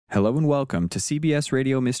Hello and welcome to CBS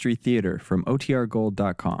Radio Mystery Theater from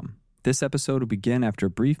OTRGold.com. This episode will begin after a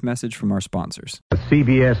brief message from our sponsors.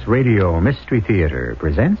 CBS Radio Mystery Theater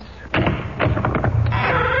presents...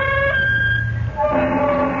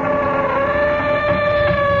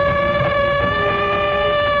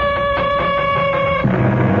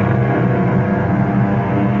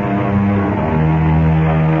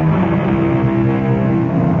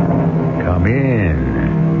 Come in.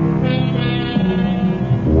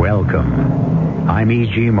 Welcome. I'm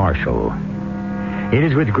E.G. Marshall. It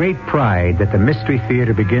is with great pride that the Mystery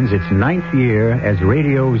Theater begins its 9th year as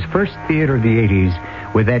radio's first theater of the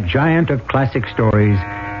 80s with that giant of classic stories,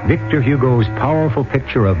 Victor Hugo's powerful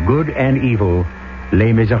picture of good and evil,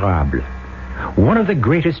 Les Miserables. One of the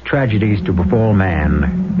greatest tragedies to befall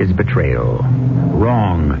man is betrayal.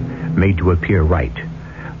 Wrong made to appear right.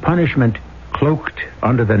 Punishment cloaked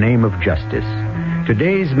under the name of justice.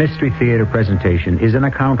 Today's Mystery Theater presentation is an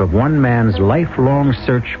account of one man's lifelong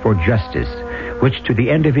search for justice, which to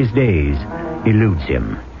the end of his days eludes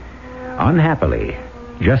him. Unhappily,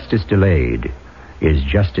 justice delayed is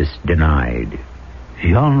justice denied.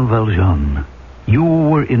 Jean Valjean, you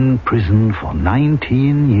were in prison for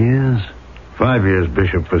 19 years? 5 years,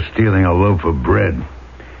 Bishop, for stealing a loaf of bread.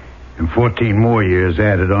 And 14 more years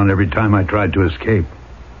added on every time I tried to escape.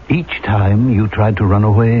 Each time you tried to run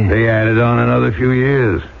away? They added on another few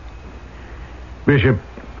years. Bishop,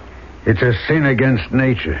 it's a sin against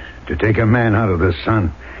nature to take a man out of the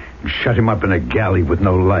sun and shut him up in a galley with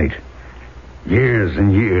no light. Years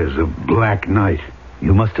and years of black night.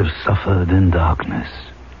 You must have suffered in darkness.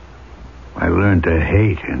 I learned to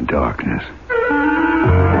hate in darkness.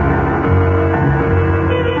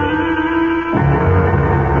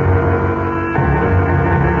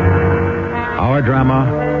 Our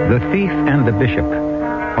drama, The Thief and the Bishop,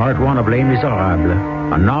 Part 1 of Les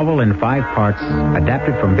Miserables, a novel in 5 parts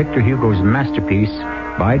adapted from Victor Hugo's masterpiece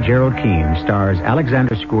by Gerald Keane, stars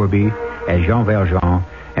Alexander Scourby as Jean Valjean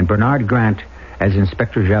and Bernard Grant as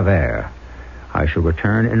Inspector Javert. I shall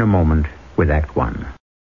return in a moment with Act 1.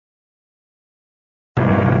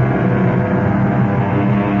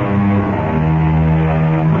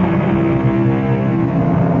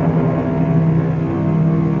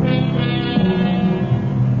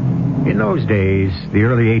 In those days, the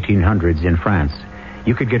early 1800s in France,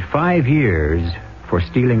 you could get 5 years for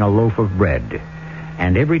stealing a loaf of bread.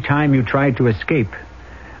 And every time you tried to escape,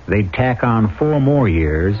 they'd tack on 4 more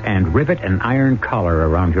years and rivet an iron collar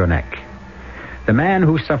around your neck. The man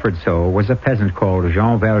who suffered so was a peasant called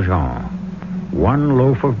Jean Valjean. 1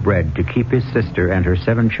 loaf of bread to keep his sister and her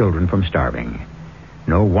 7 children from starving.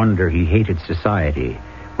 No wonder he hated society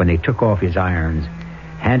when they took off his irons,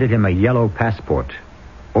 handed him a yellow passport,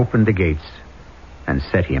 opened the gates, and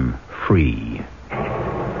set him free.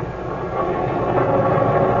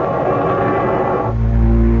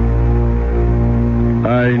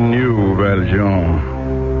 I knew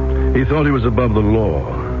Valjean. He thought he was above the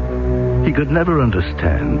law. He could never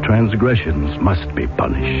understand transgressions must be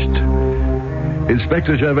punished.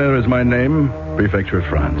 Inspector Javert is my name, Prefecture of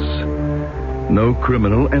France. No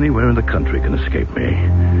criminal anywhere in the country can escape me.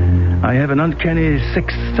 I have an uncanny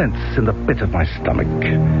 6th sense in the pit of my stomach.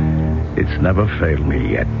 It's never failed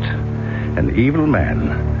me yet. An evil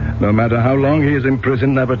man, no matter how long he is in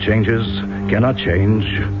prison, never changes, cannot change.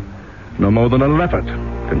 No more than a leopard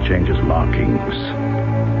can change his markings.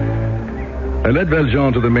 I led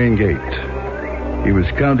Valjean to the main gate. He was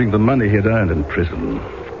counting the money he had earned in prison.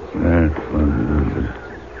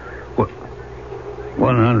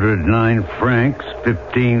 109 francs,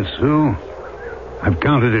 15 sous. I've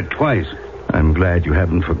counted it twice. I'm glad you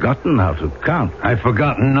haven't forgotten how to count. I've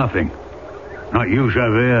forgotten nothing. Not you,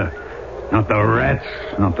 Javert. Not the rats,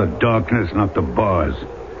 not the darkness, not the bars.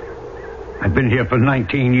 I've been here for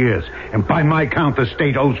 19 years, and by my count, the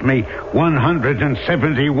state owes me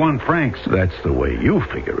 171 francs. That's the way you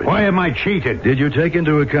figure it. Why am I cheated? Did you take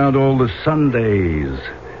into account all the Sundays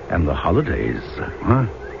and the holidays? Huh?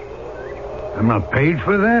 I'm not paid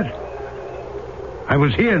for that? I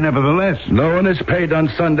was here, nevertheless. No one is paid on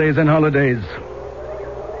Sundays and holidays.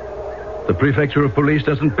 The Prefecture of Police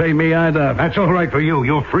doesn't pay me either. That's all right for you.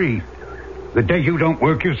 You're free. The day you don't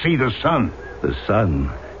work, you see the sun. The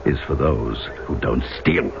sun is for those who don't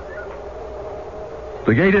steal.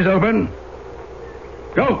 The gate is open.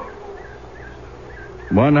 Go.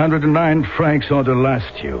 109 francs ought to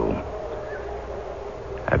last you.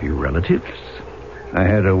 Have you relatives? I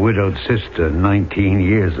had a widowed sister 19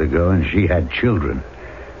 years ago, and she had children.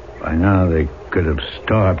 By now, they could have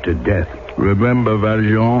starved to death. Remember,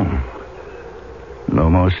 Valjean, no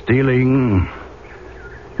more stealing,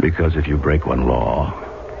 because if you break one law,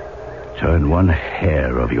 Turn one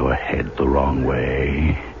hair of your head the wrong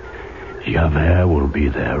way, Javert will be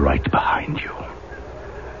there right behind you.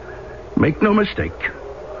 Make no mistake.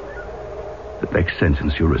 The next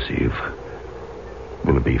sentence you receive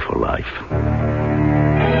will be for life.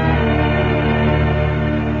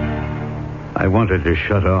 I wanted to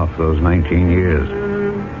shut off those 19 years.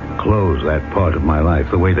 Close that part of my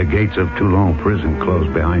life the way the gates of Toulon prison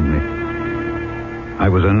closed behind me. I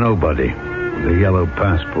was a nobody with a yellow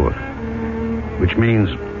passport, which means...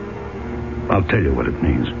 I'll tell you what it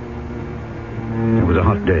means. It was a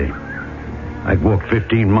hot day. I'd walked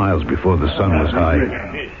 15 miles before the sun was high.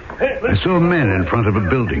 I saw men in front of a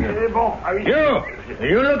building.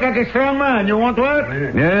 You look like a strong man. You want work?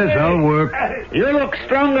 Yes, I'll work. You look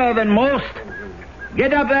stronger than most.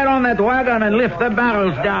 Get up there on that wagon and lift the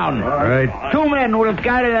barrels down. Right. 2 men will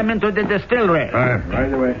carry them into the distillery.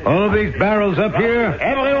 Right away. All of these barrels up here?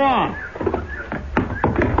 Everyone.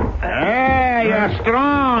 Hey, you're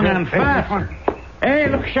strong and fast. Hey,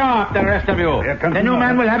 look sharp, the rest of you. The new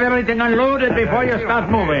man will have everything unloaded before you start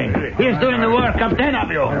moving. He's doing the work of 10 of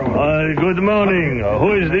you. Good morning.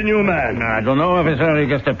 Who is the new man? I don't know, officer. He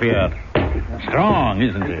just appeared. Strong,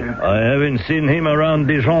 isn't he? I haven't seen him around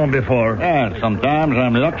Dijon before. Well, sometimes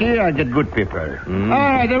I'm lucky. I get good people. All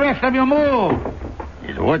right, the rest of you move.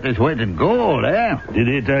 He's worth his weight in gold, eh? Did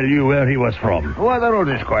he tell you where he was from? What are all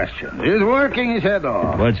these questions? He's working his head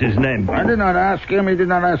off. What's his name? I did not ask him. He did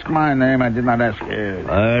not ask my name. I did not ask his.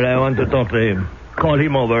 I want to talk to him. Call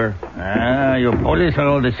him over. You police are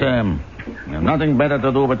all the same. You have nothing better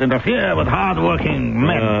to do but interfere with hard-working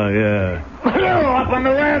men. Yeah. Hello, up on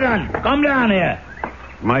the wagon. Come down here.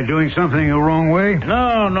 Am I doing something the wrong way?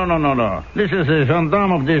 No. This is the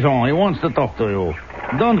gendarme of Dijon. He wants to talk to you.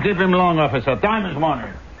 Don't keep him long, officer. Time is money.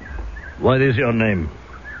 What is your name?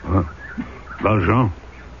 Valjean?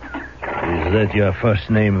 Is that your first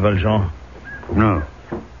name, Valjean? No.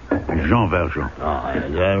 Jean Valjean.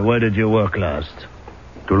 Where did you work last?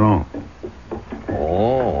 Toulon.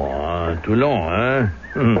 Toulon,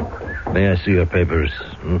 huh? May I see your papers?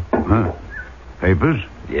 Huh? Papers?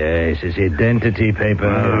 Yes, it's identity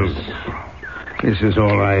papers. This is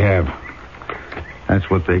all I have. That's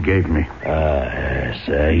what they gave me. Yes,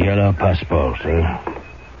 a yellow passport, huh?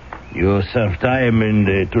 You served time in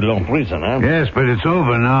the Toulon prison, huh? Yes, but it's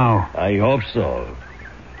over now. I hope so.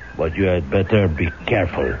 But you had better be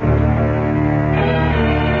careful.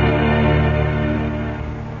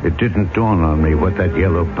 It didn't dawn on me what that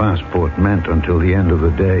yellow passport meant until the end of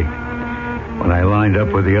the day, when I lined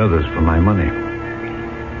up with the others for my money.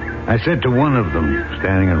 I said to one of them,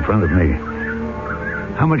 standing in front of me,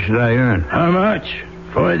 "How much did I earn?" How much?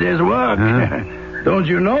 For a day's work? Huh? Don't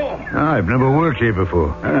you know? I've never worked here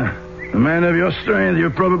before. A man of your strength, you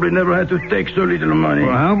probably never had to take so little money.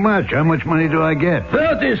 Well, how much? How much money do I get?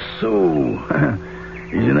 30 sous.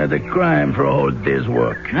 Isn't that a crime for a whole day's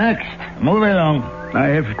work? Next. Move along. I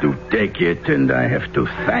have to take it, and I have to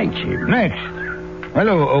thank him. Next.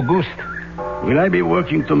 Hello, Auguste. Will I be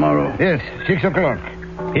working tomorrow? Yes, 6 o'clock.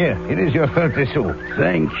 Here, it is your 30 sous.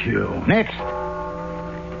 Thank you. Next.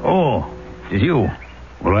 Oh, it's you.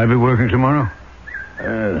 Will I be working tomorrow?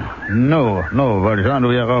 No, Valjean,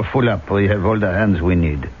 we are all full up. We have all the hands we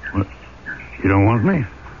need. What? You don't want me?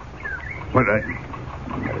 What,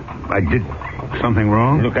 I did something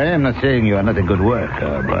wrong? Look, I am not saying you are not a good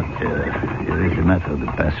worker, but it is a matter of the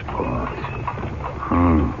passport.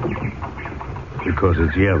 Because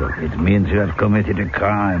it's yellow. It means you have committed a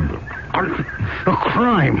crime. A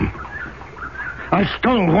crime? I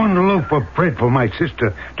stole one loaf of bread for my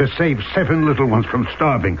sister to save 7 little ones from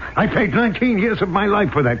starving. I paid 19 years of my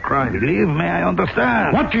life for that crime. Believe me, I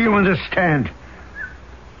understand. What do you understand?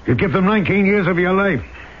 You give them 19 years of your life,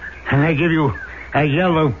 and they give you a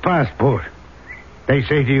yellow passport. They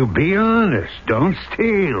say to you, be honest, don't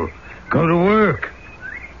steal, go to work.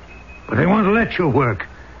 But they won't let you work.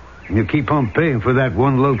 And you keep on paying for that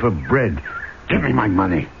one loaf of bread. Give me my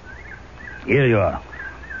money. Here you are.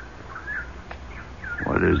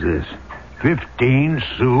 What is this? 15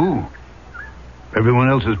 sous? Everyone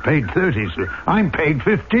else is paid 30 sous. I'm paid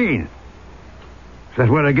 15. Is that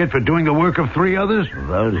what I get for doing the work of 3 others?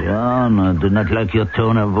 Valjean, I do not like your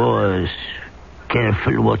tone of voice.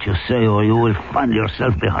 Careful what you say, or you will find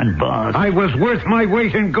yourself behind bars. I was worth my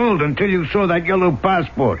weight in gold until you saw that yellow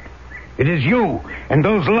passport. It is you and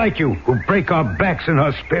those like you who break our backs and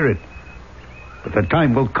our spirit. But the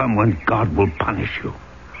time will come when God will punish you.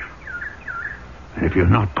 And if you're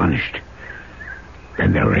not punished,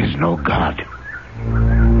 then there is no God.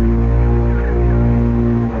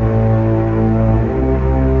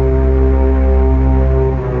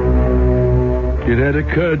 It had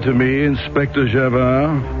occurred to me, Inspector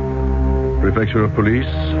Javert, prefecture of police.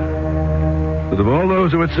 But of all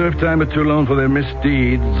those who had served time at Toulon for their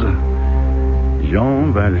misdeeds,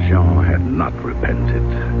 Jean Valjean had not repented.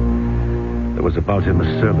 There was about him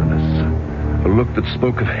a surliness, a look that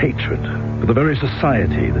spoke of hatred for the very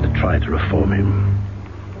society that had tried to reform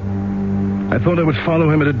him. I thought I would follow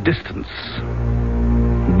him at a distance.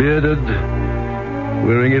 Bearded,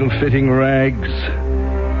 wearing ill-fitting rags,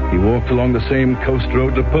 he walked along the same coast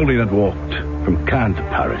road Napoleon had walked from Cannes to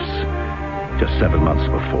Paris just 7 months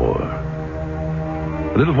before.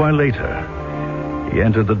 A little while later, he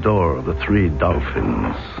entered the door of the Three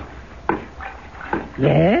Dolphins.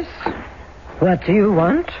 Yes? What do you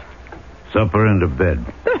want? Supper and a bed.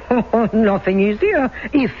 Nothing easier,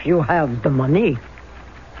 if you have the money.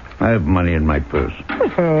 I have money in my purse.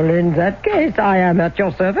 Well, in that case, I am at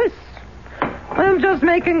your service. I'm just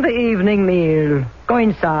making the evening meal. Go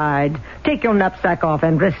inside, take your knapsack off,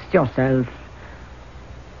 and rest yourself.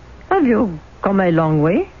 Have you come a long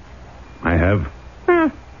way? I have.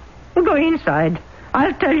 Go inside.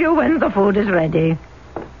 I'll tell you when the food is ready.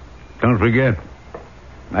 Don't forget,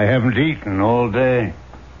 I haven't eaten all day.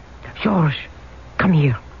 George, come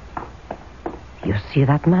here. You see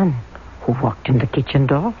that man who walked in the kitchen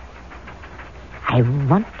door? I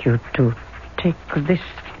want you to take this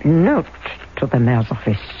note to the mayor's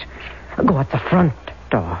office. Go at the front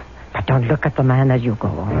door, but don't look at the man as you go.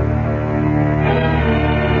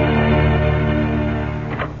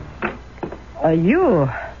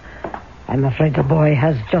 I'm afraid the boy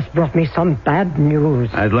has just brought me some bad news.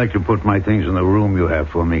 I'd like to put my things in the room you have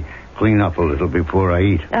for me. Clean up a little before I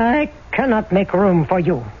eat. I cannot make room for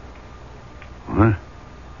you. What?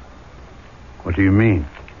 What do you mean?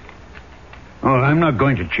 Oh, I'm not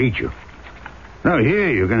going to cheat you. No, here,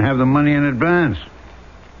 you can have the money in advance.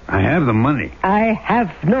 I have the money. I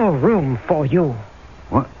have no room for you.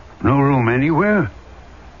 What? No room anywhere?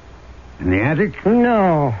 In the attic?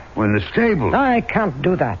 No. Or in the stable? I can't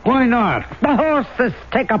do that. Why not? The horses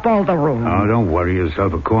take up all the room. Oh, don't worry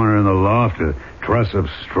yourself. A corner in the loft, a truss of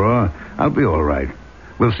straw. I'll be all right.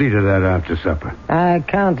 We'll see to that after supper. I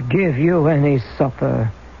can't give you any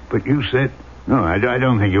supper. But you said... No, I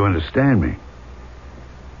don't think you understand me.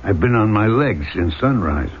 I've been on my legs since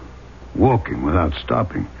sunrise, walking without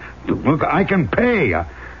stopping. Look, I can pay.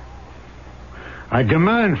 I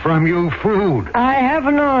demand from you food. I have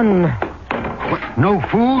none. What? No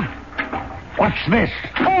food? What's this?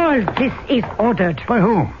 All this is ordered. By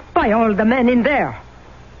whom? By all the men in there.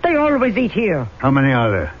 They always eat here. How many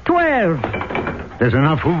are there? 12. There's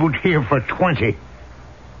enough food here for 20.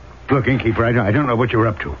 Look, innkeeper, I don't know what you're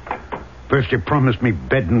up to. First you promised me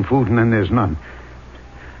bed and food, and then there's none.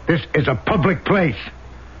 This is a public place.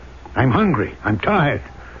 I'm hungry. I'm tired.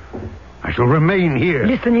 I shall remain here.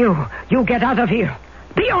 Listen, you get out of here.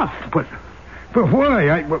 Be off. But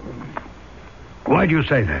why? Why do you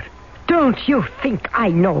say that? Don't you think I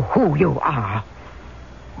know who you are?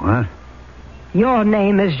 What? Your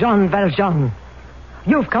name is Jean Valjean.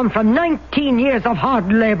 You've come from 19 years of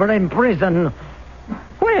hard labor in prison.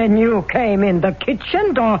 When you came in the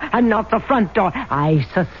kitchen door and not the front door, I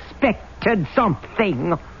suspected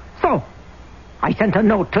something. So, I sent a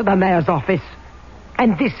note to the mayor's office.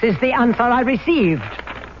 And this is the answer I received.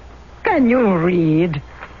 Can you read?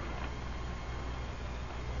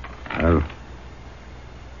 I'll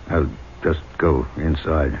just go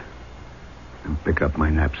inside and pick up my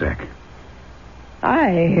knapsack.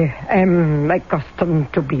 I am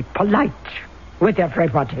accustomed to be polite with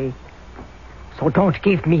everybody. So don't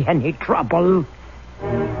give me any trouble.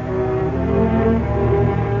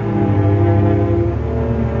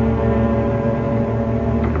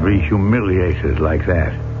 To be humiliated like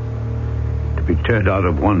that. To be turned out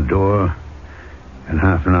of one door, and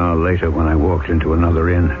half an hour later when I walked into another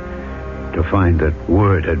inn, to find that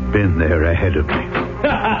word had been there ahead of me.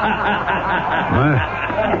 What?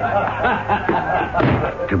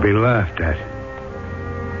 To be laughed at.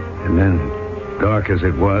 And then, dark as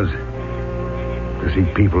it was, to see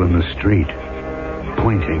people in the street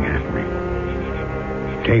pointing at me.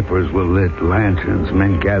 Tapers were lit, lanterns,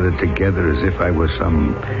 men gathered together as if I was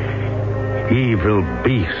some evil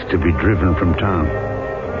beast to be driven from town.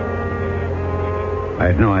 I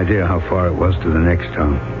had no idea how far it was to the next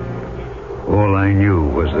town. All I knew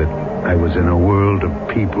was that I was in a world of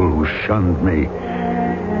people who shunned me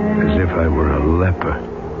as if I were a leper.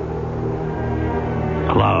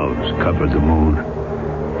 Clouds covered the moon.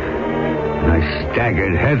 And I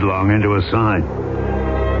staggered headlong into a sign.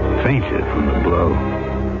 Fainted from the blow.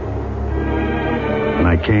 When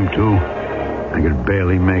I came to, I could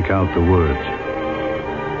barely make out the words.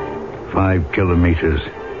 5 kilometers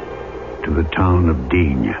to the town of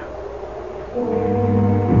Digne.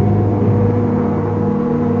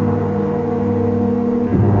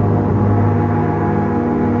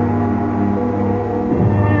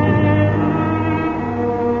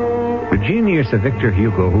 genius of Victor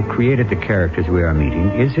Hugo, who created the characters we are meeting,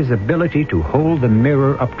 is his ability to hold the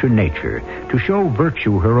mirror up to nature, to show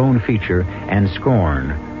virtue her own feature and scorn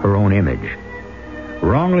her own image.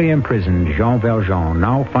 Wrongly imprisoned, Jean Valjean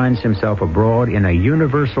now finds himself abroad in a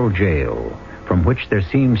universal jail from which there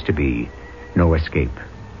seems to be no escape.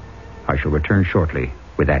 I shall return shortly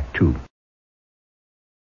with Act Two.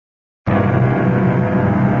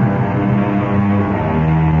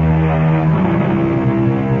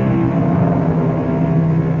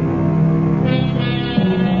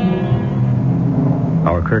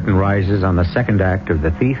 Our curtain rises on the second act of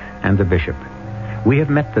The Thief and the Bishop. We have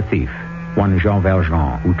met the thief, one Jean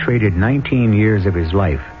Valjean, who traded 19 years of his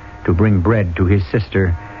life to bring bread to his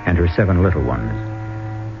sister and her 7 little ones.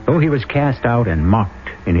 Though he was cast out and mocked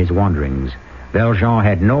in his wanderings, Valjean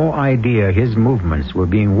had no idea his movements were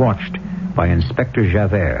being watched by Inspector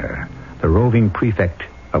Javert, the roving prefect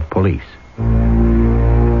of police.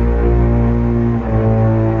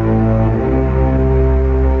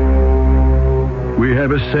 We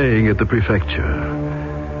have a saying at the prefecture.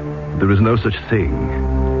 There is no such thing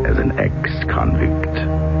as an ex-convict.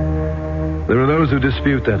 There are those who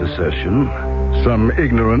dispute that assertion, some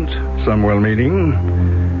ignorant, some well-meaning.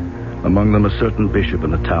 Among them a certain bishop in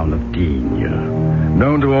the town of Digne,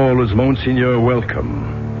 known to all as Monseigneur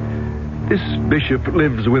Welcome. This bishop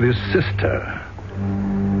lives with his sister.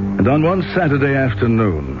 And on one Saturday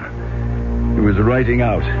afternoon, he was writing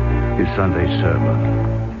out his Sunday sermon.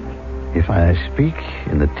 If I speak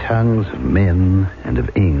in the tongues of men and of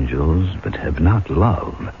angels, but have not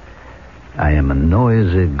love, I am a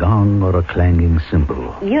noisy gong or a clanging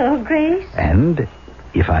cymbal. Your Grace? And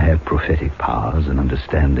if I have prophetic powers and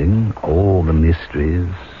understanding, all the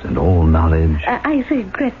mysteries and all knowledge... I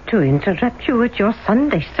regret to interrupt you with your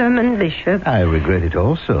Sunday sermon, Bishop. I regret it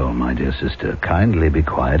also, my dear sister. Kindly be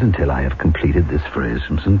quiet until I have completed this phrase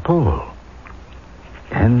from St. Paul.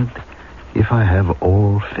 And if I have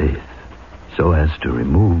all faith, so as to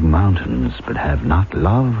remove mountains, but have not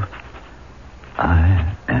love,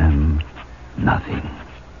 I am nothing.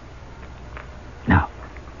 Now,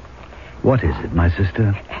 what is it, my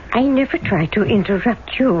sister? I never try to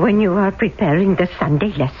interrupt you when you are preparing the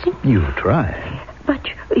Sunday lesson. You try. But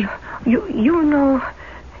you know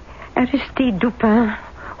Aristide Dupin,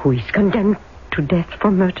 who is condemned to death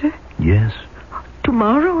for murder? Yes.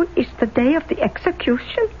 Tomorrow is the day of the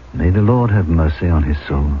execution. May the Lord have mercy on his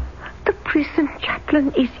soul. The prison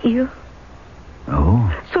chaplain is ill.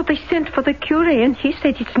 Oh? So they sent for the cure, and he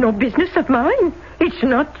said it's no business of mine. It's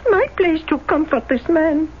not my place to comfort this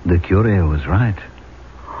man. The cure was right.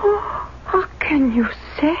 Oh, how can you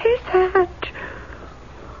say that?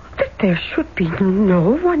 That there should be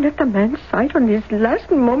no one at the man's side on his last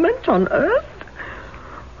moment on earth?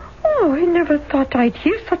 Oh, I never thought I'd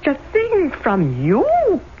hear such a thing from you.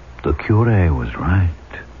 The cure was right.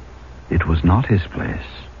 It was not his place.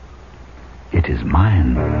 It is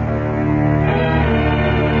mine.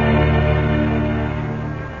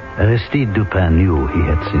 Aristide Dupin knew he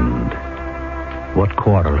had sinned. What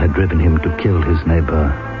quarrel had driven him to kill his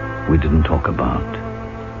neighbor, we didn't talk about.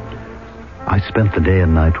 I spent the day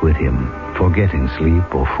and night with him, forgetting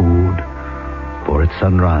sleep or food, for at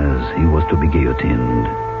sunrise he was to be guillotined.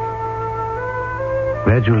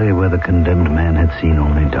 Gradually, where the condemned man had seen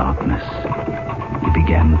only darkness, he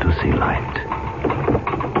began to see light.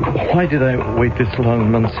 Why did I wait this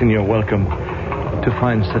long, Monsignor Welcome, to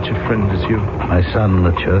find such a friend as you? My son,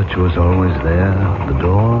 the church was always there. The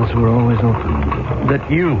doors were always open. That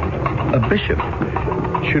you, a bishop,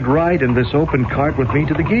 should ride in this open cart with me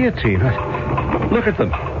to the guillotine. Look at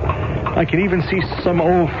them. I can even see some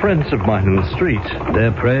old friends of mine in the street.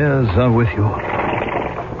 Their prayers are with you.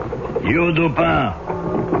 You,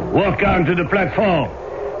 Dupin, walk down to the platform.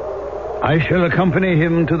 I shall accompany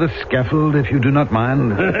him to the scaffold if you do not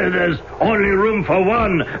mind. There's only room for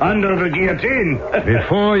one under the guillotine.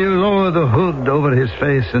 Before you lower the hood over his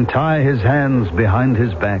face and tie his hands behind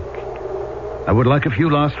his back, I would like a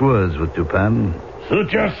few last words with Dupin.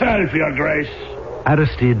 Suit yourself, Your Grace.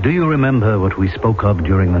 Aristide, do you remember what we spoke of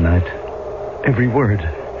during the night? Every word.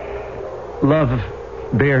 Love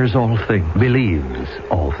bears all things. Believes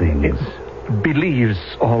all things. It believes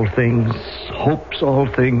all things, hopes all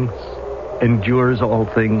things, endures all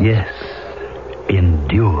things. Yes,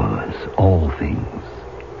 endures all things.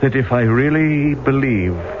 That if I really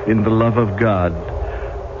believe in the love of God,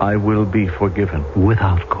 I will be forgiven.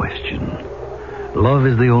 Without question. Love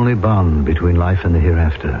is the only bond between life and the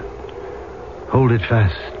hereafter. Hold it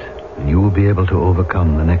fast, and you will be able to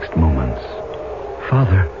overcome the next moments.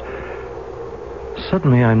 Father,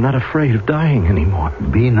 suddenly I'm not afraid of dying anymore.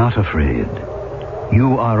 Be not afraid.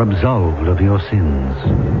 You are absolved of your sins.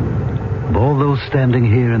 Of all those standing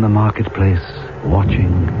here in the marketplace,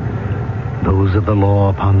 watching, those of the law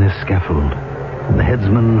upon this scaffold, the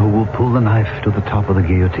headsman who will pull the knife to the top of the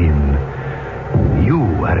guillotine, you,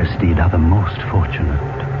 Aristide, are the most fortunate.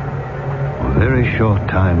 A very short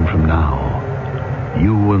time from now,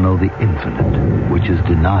 you will know the infinite, which is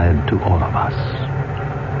denied to all of us.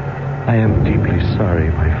 I am deeply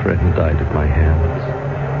sorry my friend died at my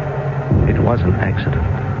hands. It was an accident.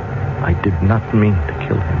 I did not mean to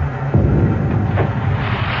kill him.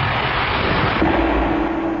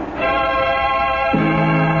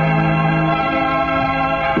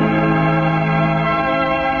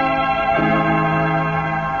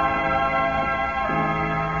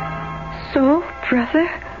 So, brother,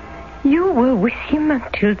 you were with him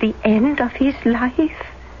until the end of his life?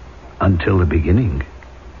 Until the beginning.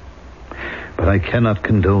 But I cannot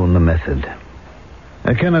condone the method.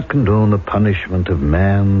 I cannot condone the punishment of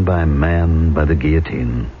man by the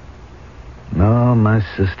guillotine. No, my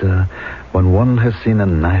sister, when one has seen a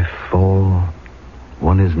knife fall,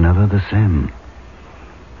 one is never the same.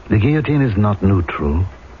 The guillotine is not neutral,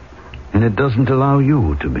 and it doesn't allow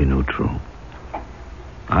you to be neutral.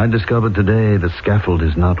 I discovered today the scaffold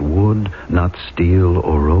is not wood, not steel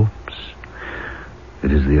or ropes.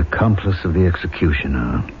 It is the accomplice of the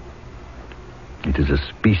executioner. It is a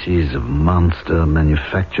species of monster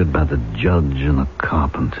manufactured by the judge and the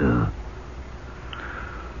carpenter.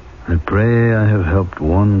 I pray I have helped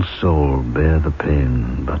one soul bear the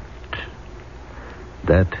pain, but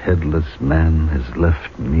that headless man has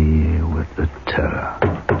left me with the terror.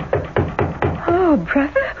 Oh,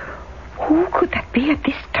 brother, who could that be at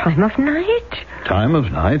this time of night? Time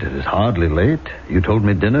of night? It is hardly late. You told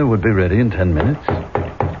me dinner would be ready in 10 minutes.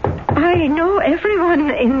 I know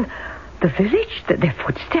everyone in the village, their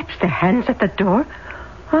footsteps, their hands at the door.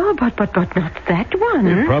 Oh, but not that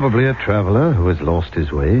one. Probably a traveler who has lost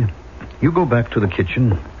his way. You go back to the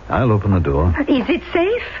kitchen. I'll open the door. Is it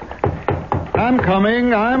safe? I'm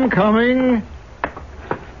coming.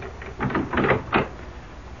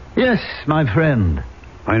 Yes, my friend.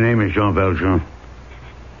 My name is Jean Valjean.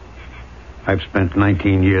 I've spent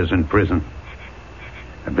 19 years in prison.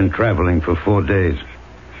 I've been traveling for 4 days.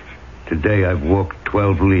 Today I've walked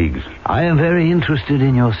 12 leagues. I am very interested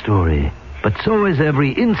in your story, but so is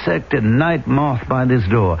every insect and night moth by this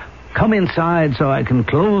door. Come inside so I can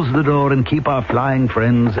close the door and keep our flying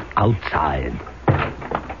friends outside.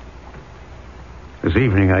 This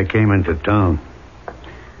evening I came into town.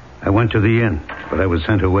 I went to the inn, but I was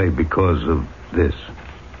sent away because of this.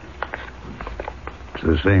 It's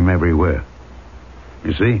the same everywhere.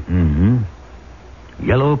 You see? Mm-hmm.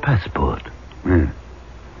 Yellow passport. Yeah.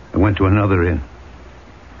 I went to another inn.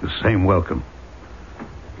 The same welcome.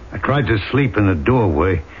 I tried to sleep in the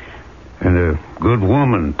doorway, and a good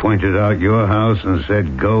woman pointed out your house and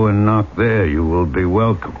said, "Go and knock there. You will be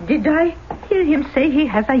welcome." Did I hear him say he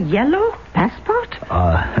has a yellow passport?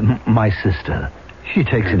 My sister. She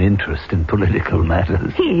takes an interest in political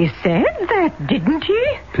matters. He said that, didn't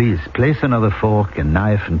he? Please, place another fork and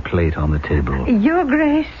knife and plate on the table. Your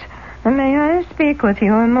Grace, may I speak with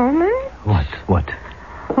you a moment? What?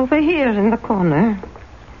 Over here in the corner.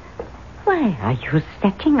 Why are you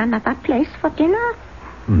setting another place for dinner?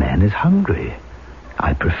 Man is hungry.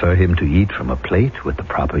 I prefer him to eat from a plate with the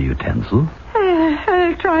proper utensils.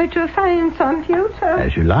 I'll try to find some future.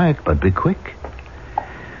 As you like, but be quick.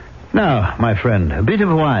 Now, my friend, a bit of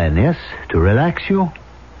wine, yes? To relax you?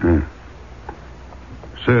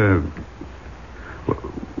 Sir,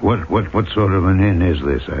 what sort of an inn is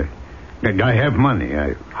this? I have money.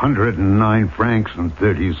 109 francs and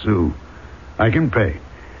 30 sous. I can pay.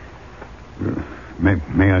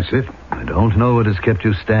 May I sit? I don't know what has kept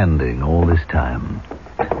you standing all this time.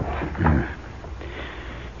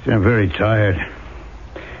 I'm very tired.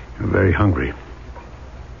 I'm very hungry.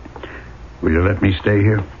 Will you let me stay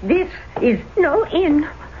here? This is no inn.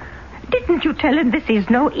 Didn't you tell him this is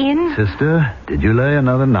no inn? Sister, did you lay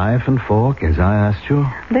another knife and fork as I asked you?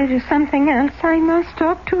 There is something else I must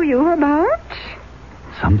talk to you about.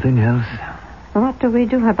 Something else? What do we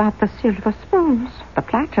do about the silver spoons, the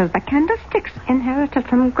platters, the candlesticks inherited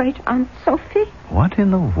from great Aunt Sophie? What in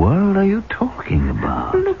the world are you talking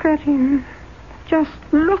about? Look at him. Just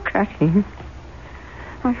look at him.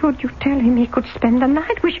 I heard you tell him he could spend the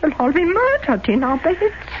night. We shall all be murdered in our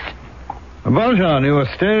beds. Valjean, you are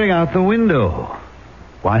staring out the window.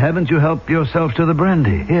 Why haven't you helped yourself to the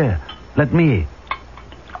brandy? Here, let me.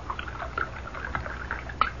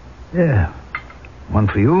 There. One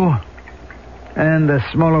for you, and a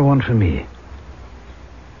smaller one for me.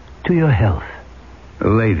 To your health.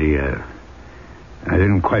 Lady, I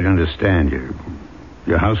didn't quite understand.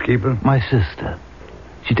 Your housekeeper? My sister.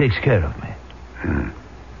 She takes care of me.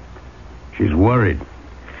 She's worried.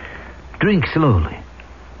 Drink slowly.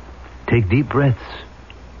 Take deep breaths.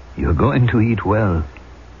 You're going to eat well.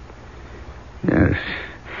 Yes,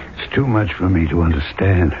 it's too much for me to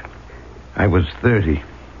understand. I was 30.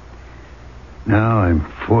 Now I'm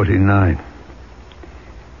 49.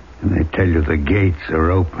 And they tell you the gates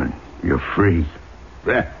are open. You're free.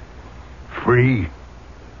 Free.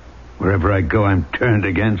 Wherever I go, I'm turned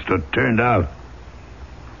against or turned out.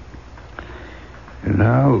 And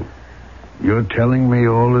now, you're telling me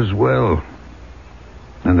all is well.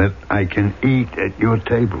 And that I can eat at your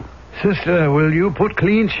table. Sister, will you put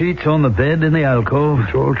clean sheets on the bed in the alcove?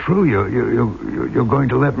 It's all true. You're going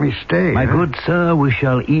to let me stay. My good sir, we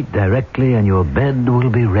shall eat directly and your bed will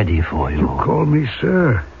be ready for you. You call me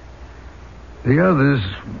sir. The others,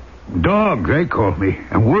 dog, they call me.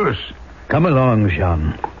 And worse. Come along,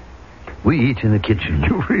 Jean. We eat in the kitchen.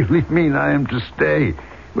 You really mean I am to stay?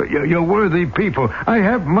 But you're worthy people. I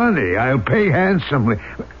have money. I'll pay handsomely.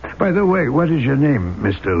 By the way, what is your name,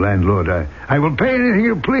 Mr. Landlord? I will pay anything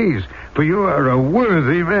you please, for you are a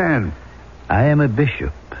worthy man. I am a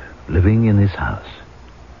bishop living in this house.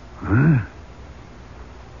 Huh?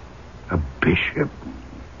 A bishop?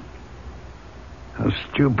 How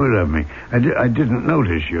stupid of me. I didn't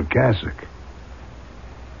notice your cassock.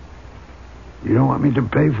 You don't want me to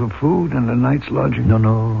pay for food and a night's lodging?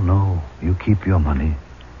 No. You keep your money.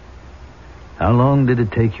 How long did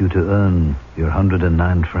it take you to earn your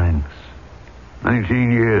 109 francs?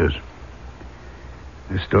 19 years.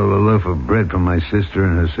 I stole a loaf of bread from my sister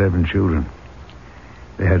and her 7 children.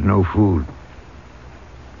 They had no food.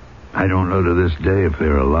 I don't know to this day if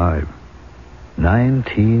they're alive.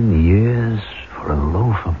 19 years for a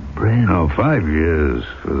loaf of bread? No, 5 years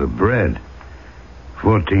for the bread.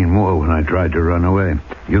 14 more when I tried to run away.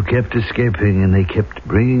 You kept escaping and they kept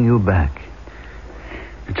bringing you back.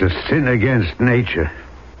 It's a sin against nature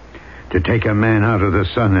to take a man out of the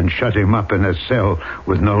sun and shut him up in a cell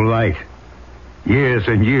with no light. Years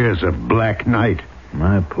and years of black night.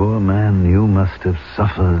 My poor man, you must have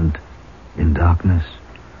suffered in darkness.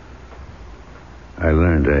 I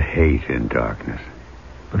learned to hate in darkness.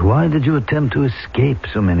 But why did you attempt to escape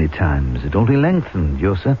so many times? It only lengthened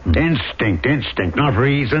your sentence. Instinct, not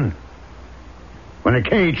reason. When a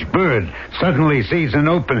caged bird suddenly sees an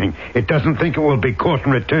opening, it doesn't think it will be caught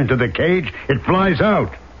and returned to the cage. It flies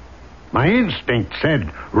out. My instinct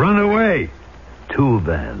said, run away. Too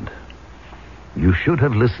bad. You should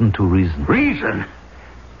have listened to reason. Reason?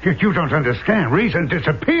 You don't understand. Reason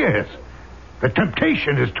disappears. The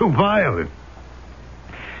temptation is too violent.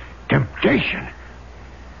 Temptation?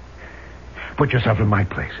 Put yourself in my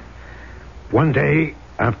place. One day,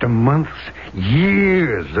 after months,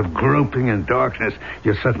 years of groping in darkness,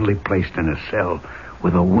 you're suddenly placed in a cell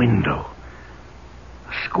with a window.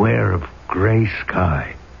 A square of gray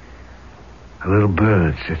sky. A little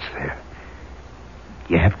bird sits there.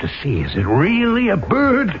 You have to see, is it really a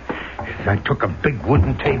bird? I took a big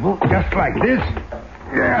wooden table, just like this.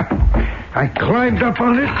 Yeah. I climbed up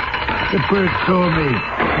on it. The bird saw me.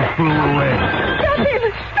 It flew away. Stop him!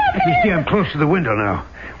 You see, I'm close to the window now.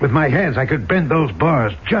 With my hands, I could bend those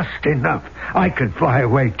bars just enough. I could fly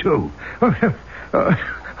away, too.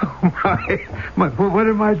 My, what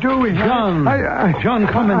am I doing? John, John,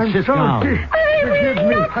 come and sit down. I will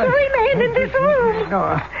not remain in this room.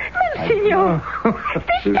 No, Monsignor,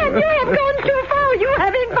 this time you have gone too far. You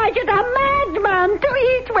have invited a madman to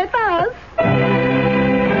eat with us.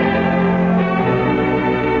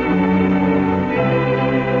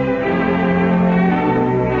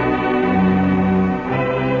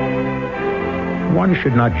 One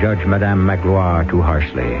should not judge Madame Magloire too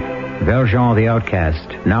harshly. Valjean, the outcast,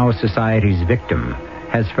 now society's victim,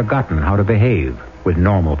 has forgotten how to behave with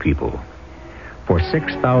normal people. For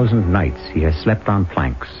 6,000 nights he has slept on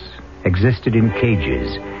planks, existed in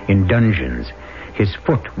cages, in dungeons, his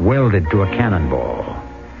foot welded to a cannonball.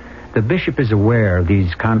 The bishop is aware of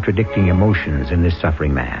these contradicting emotions in this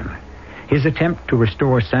suffering man. His attempt to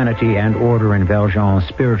restore sanity and order in Valjean's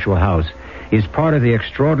spiritual house is part of the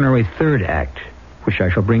extraordinary third act, which I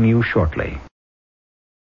shall bring you shortly.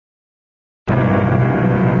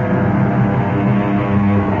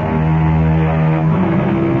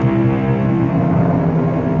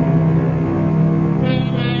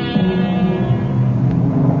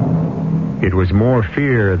 It was more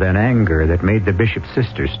fear than anger that made the bishop's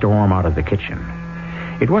sister storm out of the kitchen.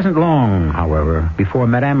 It wasn't long, however, before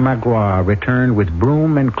Madame Magloire returned with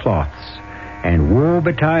broom and cloths, and woe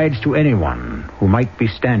betides to anyone who might be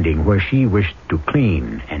standing where she wished to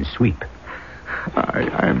clean and sweep.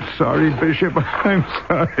 I'm sorry, Bishop. I'm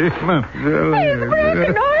sorry, Mademoiselle. He's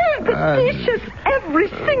broken all the dishes, every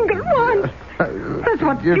single one. That's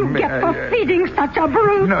what you get for feeding such a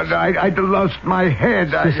brute. No, I'd lost my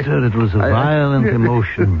head. Sister, it was a violent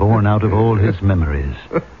emotion born out of all his memories.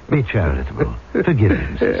 Be charitable. Forgive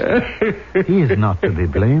him, sister. He is not to be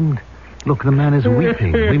blamed. Look, the man is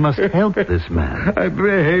weeping. We must help this man. I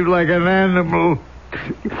behaved like an animal.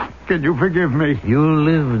 Can you forgive me? You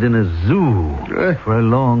lived in a zoo for a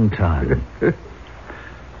long time.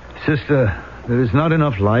 Sister, there is not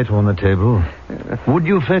enough light on the table. Would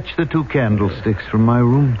you fetch the 2 candlesticks from my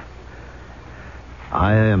room?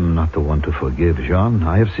 I am not the one to forgive, Jean.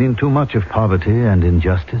 I have seen too much of poverty and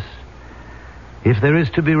injustice. If there is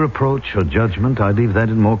to be reproach or judgment, I leave that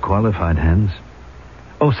in more qualified hands.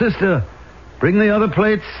 Oh, sister, bring the other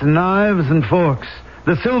plates, knives, and forks.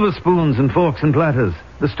 The silver spoons and forks and platters.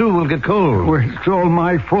 The stew will get cold. Well, it's all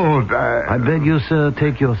my fault. I beg you, sir,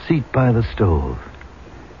 take your seat by the stove.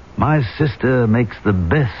 My sister makes the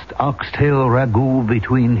best oxtail ragout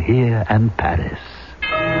between here and Paris.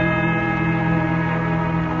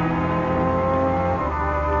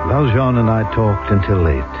 Valjean and I talked until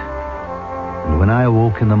late. And when I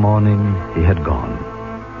awoke in the morning, he had gone.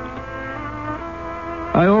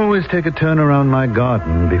 I always take a turn around my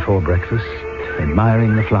garden before breakfast,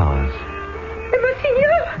 admiring the flowers.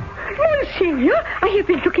 Monsignor, I have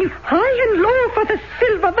been looking high and low for the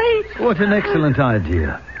silver vase. What an excellent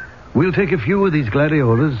idea. We'll take a few of these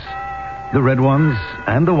gladiolas, the red ones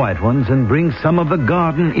and the white ones, and bring some of the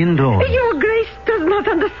garden indoors. Your Grace does not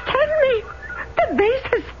understand me. The vase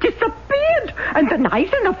has disappeared, and the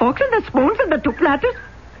knives and the forks and the spoons and the 2 platters.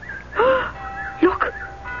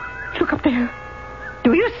 Look up there.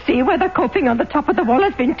 Do you see where the coping on the top of the wall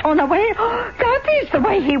has been torn away? That is the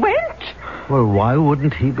way he went. Well, why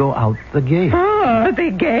wouldn't he go out the gate?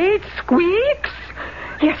 The gate squeaks.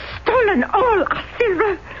 He has stolen all our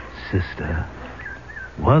silver. Sister,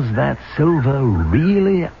 was that silver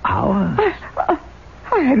really ours?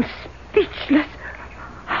 I am speechless.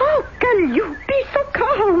 How can you be so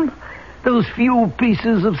calm? Those few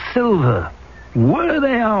pieces of silver, were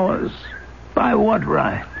they ours? By what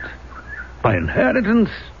right? By inheritance?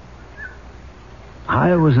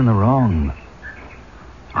 I was in the wrong.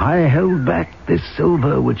 I held back this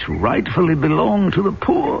silver which rightfully belonged to the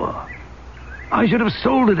poor. I should have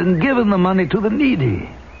sold it and given the money to the needy.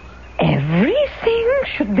 Everything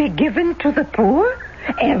should be given to the poor?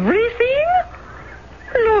 Everything?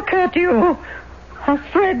 Look at you. How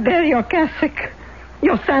threadbare your cassock.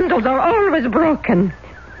 Your sandals are always broken.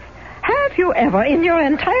 Have you ever in your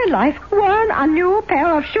entire life worn a new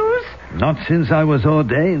pair of shoes? Not since I was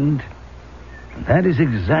ordained. That is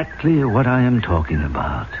exactly what I am talking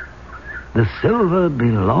about. The silver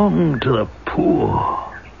belonged to the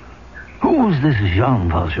poor. Who's this Jean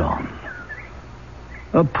Valjean?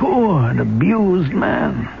 A poor and abused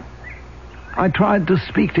man. I tried to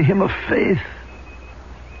speak to him of faith,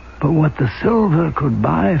 but what the silver could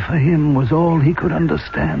buy for him was all he could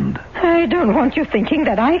understand. I don't want you thinking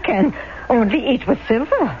that I can only eat with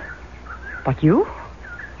silver. But you?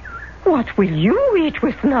 What will you eat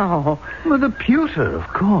with now? With a pewter, of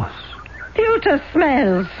course. Pewter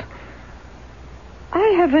smells. I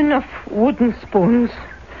have enough wooden spoons.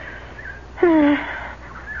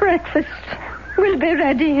 Breakfast will be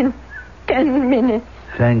ready in 10 minutes.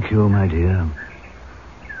 Thank you, my dear.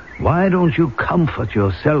 Why don't you comfort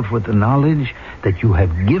yourself with the knowledge that you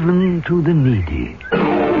have given to the needy?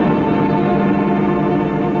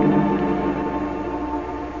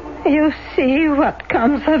 You see what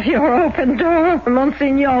comes of your open door,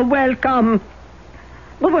 Monsignor. Welcome.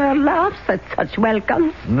 The world laughs at such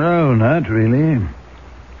welcomes. No, not really.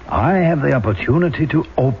 I have the opportunity to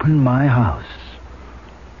open my house.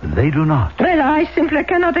 They do not. Well, I simply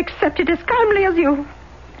cannot accept it as calmly as you.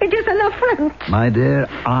 It is an affront. My dear,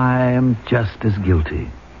 I am just as guilty.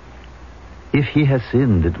 If he has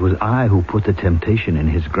sinned, it was I who put the temptation in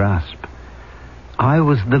his grasp. I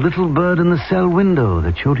was the little bird in the cell window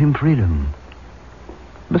that showed him freedom.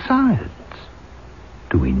 Besides,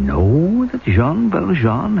 do we know that Jean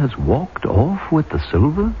Valjean has walked off with the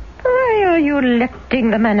silver? Why are you letting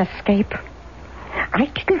the man escape? I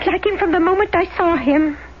didn't like him from the moment I saw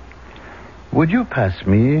him. Would you pass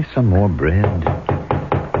me some more bread?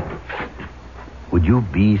 Would you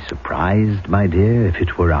be surprised, my dear, if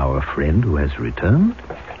it were our friend who has returned?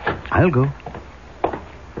 I'll go.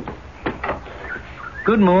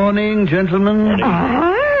 Good morning, gentlemen.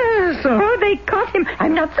 So they caught him.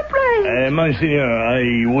 I'm not surprised. Monsignor,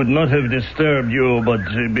 I would not have disturbed you, but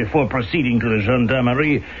before proceeding to the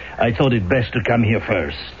gendarmerie, I thought it best to come here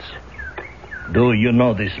first. Do you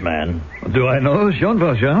know this man? Do I know Jean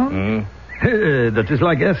Valjean? That is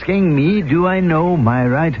like asking me, do I know my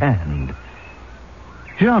right hand?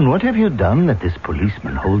 Jean, what have you done that this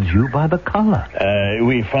policeman holds you by the collar?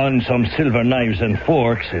 We found some silver knives and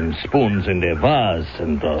forks and spoons in the vase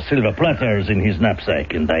and silver platters in his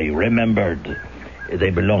knapsack, and I remembered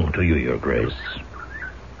they belong to you, Your Grace.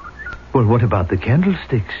 Well, what about the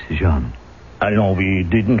candlesticks, Jean? I know we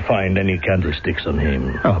didn't find any candlesticks on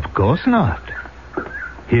him. Oh, of course not.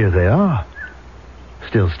 Here they are,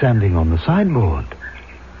 still standing on the sideboard.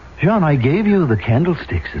 Jean, I gave you the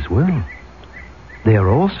candlesticks as well. They are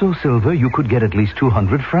also silver. You could get at least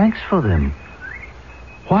 200 francs for them.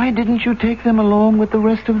 Why didn't you take them along with the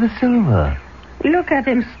rest of the silver? Look at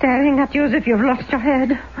him staring at you as if you've lost your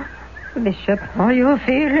head. Bishop, are you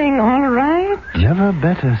feeling all right? Never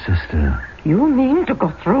better, sister. You mean to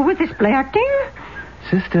go through with this play acting?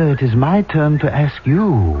 Sister, it is my turn to ask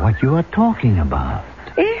you what you are talking about.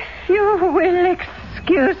 If you will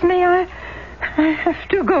excuse me, I have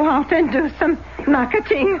to go out and do some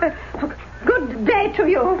marketing. Good day to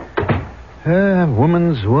you. A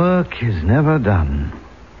woman's work is never done.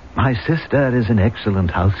 My sister is an excellent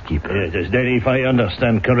housekeeper. Yes, then if I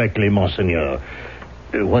understand correctly, Monseigneur,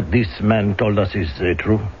 what this man told us is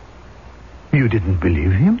true? You didn't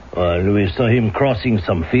believe him? Well, we saw him crossing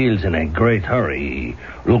some fields in a great hurry. He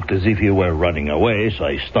looked as if he were running away, so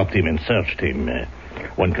I stopped him and searched him.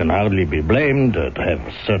 One can hardly be blamed to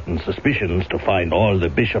have certain suspicions to find all the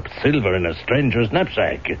bishop's silver in a stranger's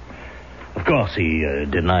knapsack. Of course, he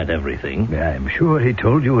denied everything. I'm sure he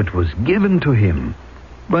told you it was given to him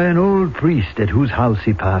by an old priest at whose house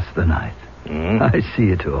he passed the night. I see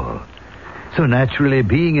it all. So naturally,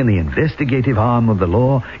 being in the investigative arm of the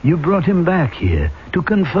law, you brought him back here to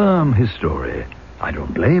confirm his story. I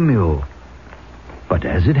don't blame you. But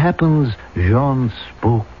as it happens, Jean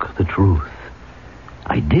spoke the truth.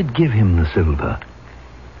 I did give him the silver.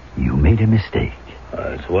 You made a mistake.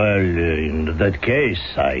 Well, in that case,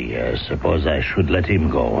 I suppose I should let him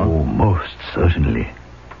go. Huh? Oh, most certainly.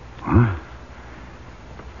 Huh?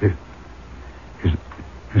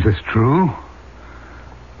 Is this true?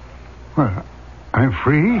 Well, I'm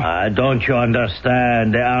free. Don't you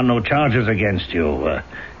understand? There are no charges against you.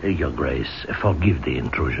 Your Grace, forgive the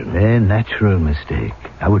intrusion. A natural mistake.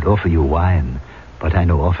 I would offer you wine, but I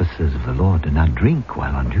know officers of the law do not drink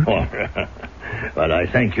while on duty. Oh, well, I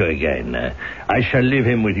thank you again. I shall leave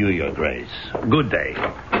him with you, Your Grace. Good day.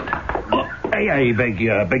 I beg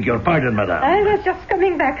your pardon, madame. I was just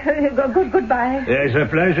coming back. Goodbye. It's a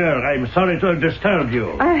pleasure. I'm sorry to have disturbed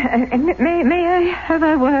you. May I have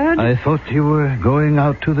a word? I thought you were going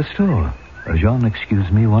out to the store. Jean,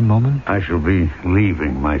 excuse me one moment. I shall be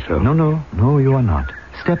leaving myself. No, you are not.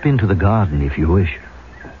 Step into the garden if you wish.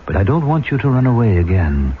 But I don't want you to run away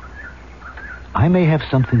again. I may have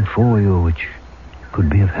something for you which could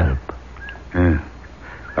be of help. Yeah.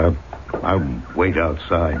 I'll wait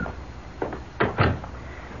outside.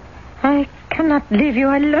 I cannot leave you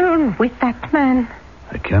alone with that man.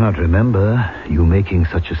 I cannot remember you making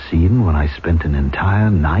such a scene when I spent an entire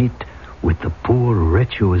night with the poor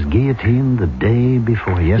wretch who was guillotined the day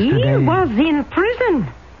before yesterday. He was in prison,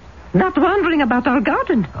 not wandering about our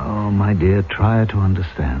garden. Oh, my dear, try to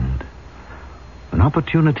understand. An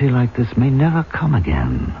opportunity like this may never come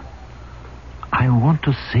again. I want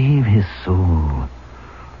to save his soul.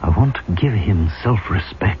 I want to give him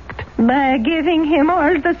self-respect. By giving him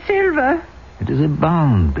all the silver. It is a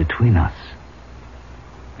bond between us.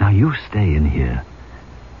 Now you stay in here.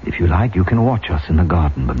 If you like, you can watch us in the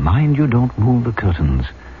garden, but mind you don't move the curtains.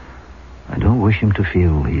 I don't wish him to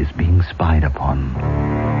feel he is being spied upon.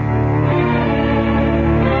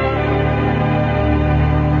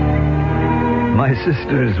 My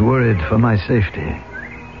sister is worried for my safety.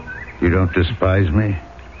 You don't despise me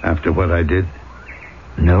after what I did?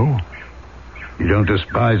 No. You don't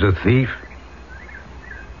despise a thief?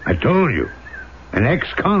 I told you. An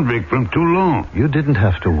ex-convict from Toulon. You didn't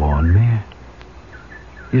have to warn me.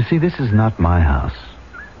 You see, this is not my house,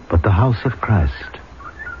 but the house of Christ.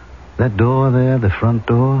 That door there, the front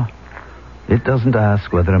door, it doesn't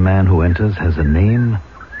ask whether a man who enters has a name,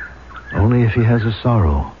 only if he has a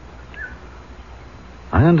sorrow.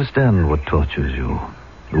 I understand what tortures you.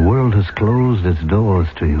 The world has closed its doors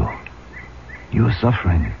to you. You are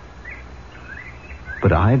suffering.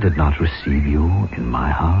 But I did not receive you in my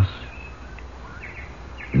house.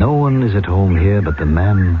 No one is at home here but the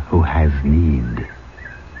man who has need.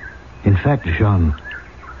 In fact, Jean,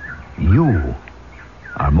 you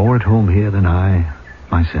are more at home here than I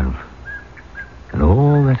myself. And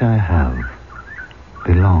all that I have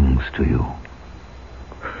belongs to you.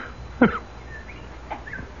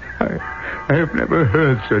 I have never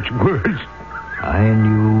heard such words. I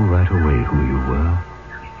knew right away who you were.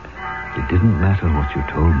 It didn't matter what you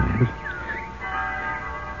told me.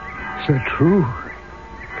 Is that true?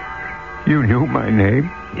 You knew my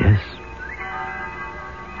name? Yes.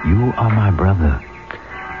 You are my brother.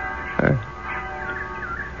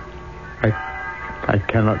 I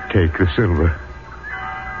cannot take the silver.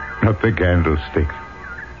 Not the candlestick.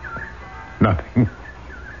 Nothing.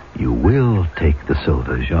 You will take the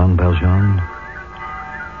silver, Jean Valjean.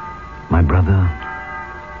 My brother,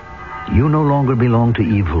 you no longer belong to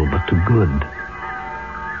evil, but to good.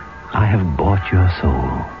 I have bought your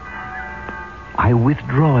soul. I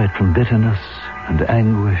withdraw it from bitterness and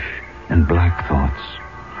anguish and black thoughts,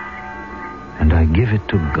 and I give it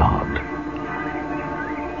to God.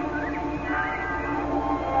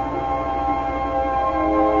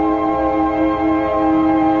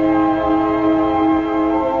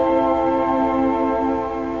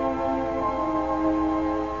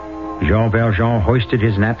 Jean Valjean hoisted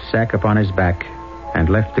his knapsack upon his back and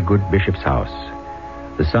left the good bishop's house.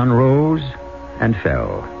 The sun rose and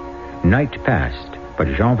fell. Night passed, but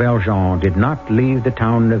Jean Valjean did not leave the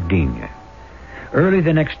town of Digne. Early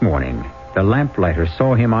the next morning, the lamplighter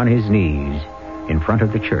saw him on his knees in front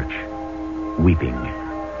of the church, weeping.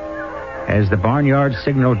 As the barnyard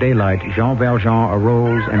signaled daylight, Jean Valjean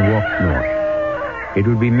arose and walked north. It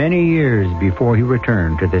would be many years before he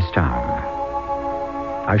returned to this town.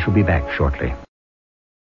 I shall be back shortly.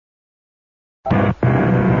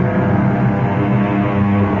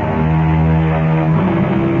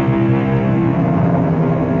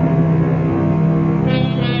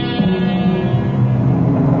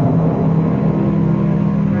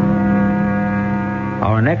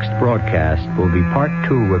 Our next broadcast will be part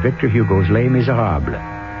 2 of Victor Hugo's Les Miserables,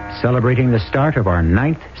 celebrating the start of our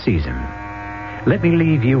 9th season. Let me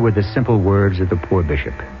leave you with the simple words of the poor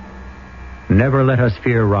bishop. Never let us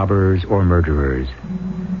fear robbers or murderers.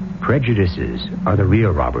 Prejudices are the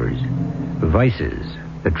real robbers. Vices,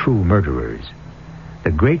 the true murderers.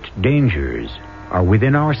 The great dangers are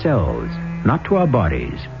within ourselves, not to our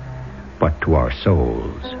bodies, but to our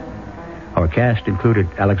souls. Our cast included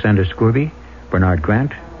Alexander Scourby, Bernard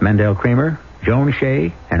Grant, Mandel Kramer, Joan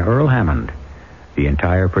Shea, and Earl Hammond. The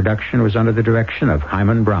entire production was under the direction of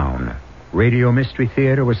Hyman Brown. Radio Mystery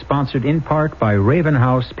Theater was sponsored in part by Raven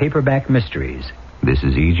House Paperback Mysteries. This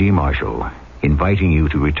is E.G. Marshall, inviting you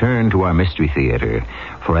to return to our Mystery Theater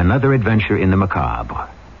for another adventure in the macabre.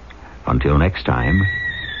 Until next time,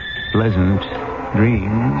 pleasant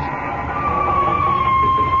dreams.